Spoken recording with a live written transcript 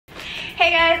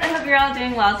Hey guys, I hope you're all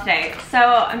doing well today. So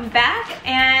I'm back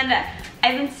and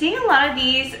I've been seeing a lot of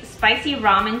these spicy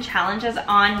ramen challenges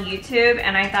on YouTube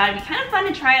and I thought it'd be kind of fun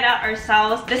to try it out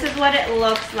ourselves. This is what it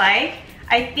looks like.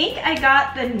 I think I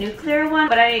got the nuclear one,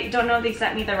 but I don't know if they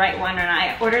sent me the right one or not.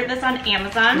 I ordered this on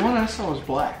Amazon. The one I saw was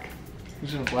black. It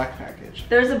was in a black package.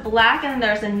 There's a black and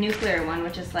there's a nuclear one,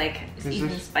 which is like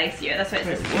even spicier. That's why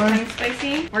it says even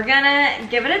spicy. We're gonna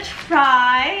give it a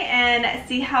try and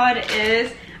see how it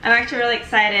is. I'm actually really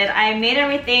excited. I made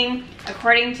everything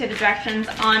according to the directions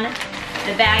on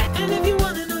the bag. And if you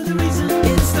wanna know the reason,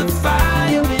 it's the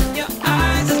fire in your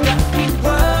eyes. It's got me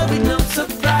worried, no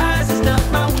surprise. It's not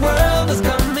my world, it's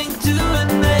coming to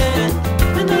an end.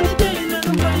 Another day, another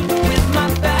way, with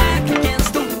my back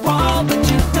against the wall. But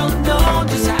you don't know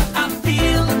just how I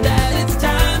feel and that it's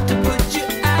time to put you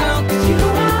out. 'Cause you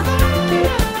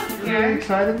are. Are you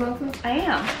excited about this? I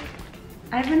am.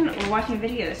 I've been watching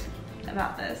videos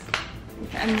about this.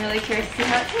 I'm really curious to see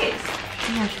how it tastes.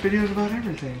 You watch videos about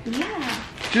everything. Yeah.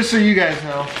 Just so you guys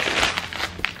know.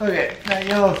 Okay, that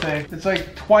yellow thing. It's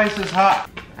like twice as hot.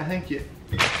 I think you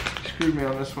screwed me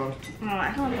on this one. Oh,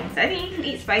 I don't think so. I think you can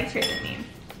eat spicier than me.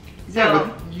 Yeah,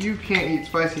 but you can't eat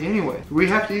spicy anyway. Do we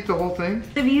have to eat the whole thing?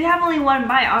 If you have only one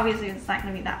bite, obviously it's not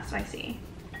gonna be that spicy.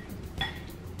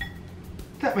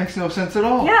 That makes no sense at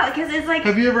all. Yeah, because it's like...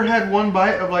 Have you ever had one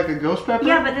bite of like a ghost pepper?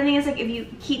 Yeah, but the thing is like if you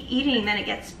keep eating, then it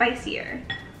gets spicier.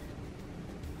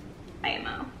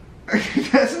 IMO.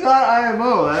 That's not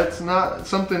IMO. That's not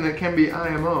something that can be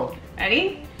IMO.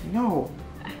 Ready? No.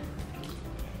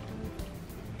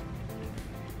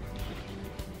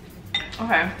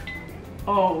 Okay.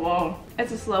 Oh, whoa.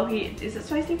 It's a slow heat. Is it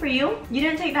spicy for you? You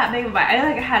didn't take that big of a bite. I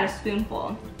like I had a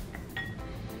spoonful.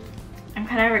 I'm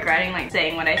kind of regretting like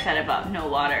saying what I said about no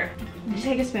water. Did you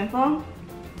take a spoonful?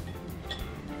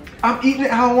 I'm eating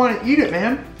it how I want to eat it,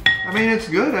 man. I mean, it's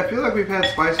good. I feel like we've had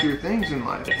spicier things in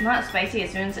life. It's not spicy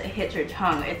as soon as it hits your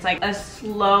tongue. It's like a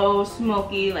slow,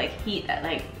 smoky like heat that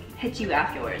like hits you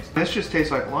afterwards. This just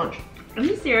tastes like lunch. Are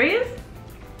you serious?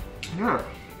 Yeah.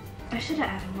 I should have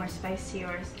added more spice to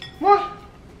yours. What?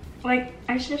 Like,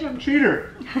 I should have...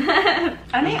 Cheater. I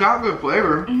mean, It's got good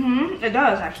flavor. Mm-hmm, it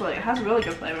does actually. It has really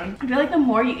good flavor. I feel like the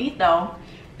more you eat though,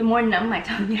 the more numb my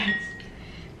tongue gets.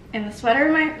 And the sweater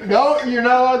in my... No, you're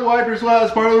not allowed to wipe your sweat.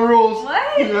 That's part of the rules.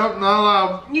 What? Nope, not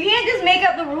allowed. You can't just make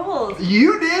up the rules.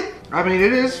 You did. I mean,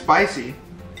 it is spicy.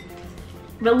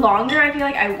 The longer I feel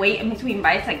like I wait in between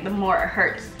bites, like the more it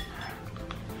hurts.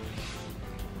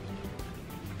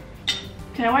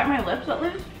 Can I wipe my lips at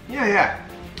least? Yeah, yeah.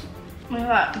 Look at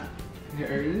that. Here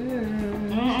it is.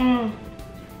 Mm-mm.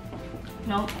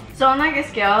 Nope. So on like a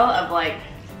scale of like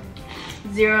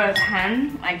 0 to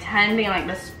 10, like 10 being like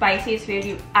the spiciest food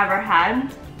you've ever had,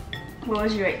 what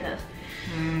would you rate this?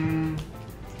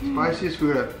 Spiciest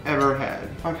food I've ever had.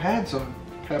 I've had some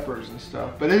peppers and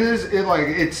stuff, but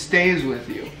it stays with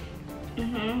you.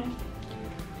 Mm-hmm.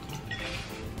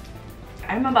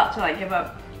 I'm about to like give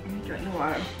up. Drink the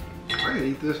water. I could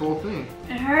eat this whole thing.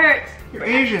 It hurts. You're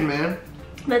Asian, man.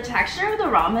 The texture of the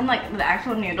ramen, like the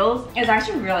actual noodles, is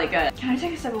actually really good. Can I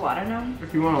take a sip of water now?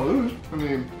 If you want to lose, I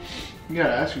mean, you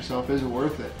gotta ask yourself, is it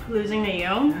worth it? Losing to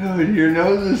you? Dude, your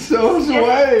nose is so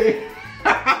sweaty.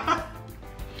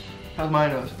 How's my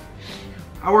nose?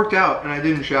 I worked out and I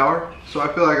didn't shower, so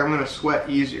I feel like I'm gonna sweat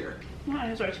easier. My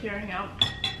eyes are tearing out.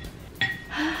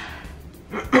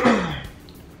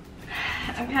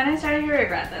 I'm kind of starting to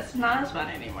regret this. It's not as fun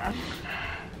anymore.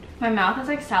 My mouth is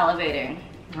like salivating.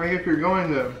 Like if you're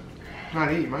going to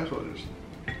not eat, you might as well just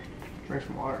drink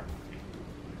some water.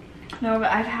 No, but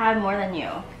I've had more than you.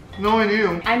 Knowing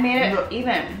you. I made it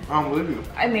even. I don't believe you.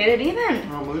 I made it even.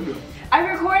 I don't believe you. I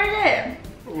recorded it.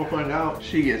 We'll find out.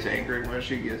 She gets angry when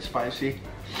she gets spicy.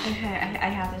 Okay, I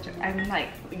have to. I'm like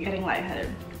getting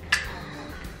lightheaded.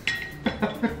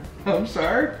 I'm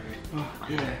sorry. Oh,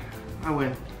 yeah. I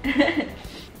win.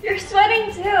 You're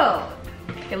sweating too.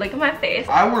 Okay, look at my face.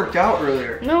 I worked out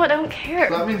earlier. No, I don't care.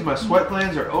 So that means my sweat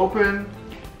glands are open.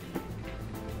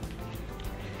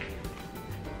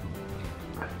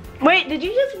 Wait, did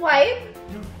you just wipe?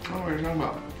 Oh, what are you talking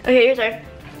about? Okay, your turn.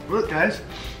 Look, guys.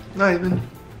 Not even.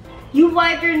 You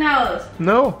wipe your nose.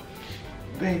 No.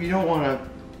 Babe, you don't want to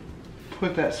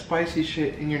put that spicy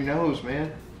shit in your nose,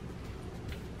 man.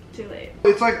 Too late.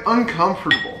 It's like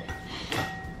uncomfortable.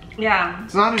 Yeah.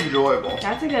 It's not enjoyable.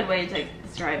 That's a good way to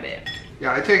describe it.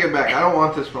 Yeah, I take it back. I don't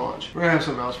want this for lunch. We're gonna have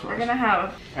something else for We're lunch. gonna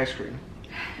have Ice cream.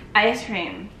 ice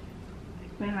cream.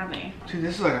 We don't have any. Dude,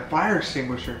 this is like a fire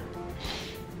extinguisher.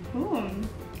 Ooh.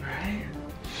 Right?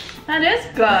 That is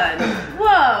good.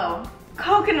 Whoa.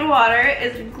 Coconut water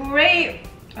is great.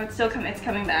 Oh, it's still coming. It's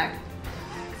coming back.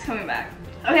 It's coming back.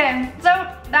 Okay,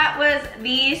 so that was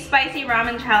the spicy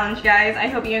ramen challenge, guys. I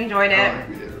hope you enjoyed it. I don't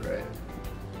think we did it right.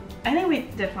 I think we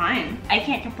did fine. I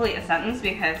can't complete a sentence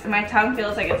because my tongue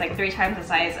feels like it's like 3 times the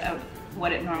size of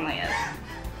what it normally is.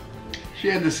 She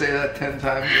had to say that 10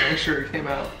 times to make sure it came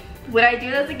out. Would I do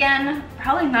this again?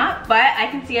 Probably not, but I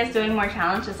can see us doing more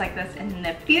challenges like this in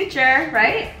the future,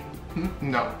 right?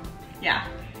 No. Yeah.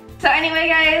 So anyway,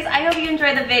 guys, I hope you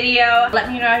enjoyed the video.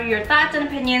 Let me know your thoughts and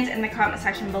opinions in the comment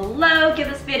section below. Give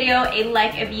this video a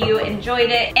like if you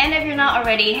enjoyed it. And if you're not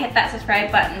already, hit that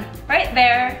subscribe button right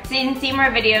there so you can see more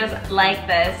videos like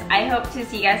this. I hope to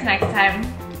see you guys next time.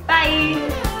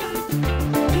 Bye!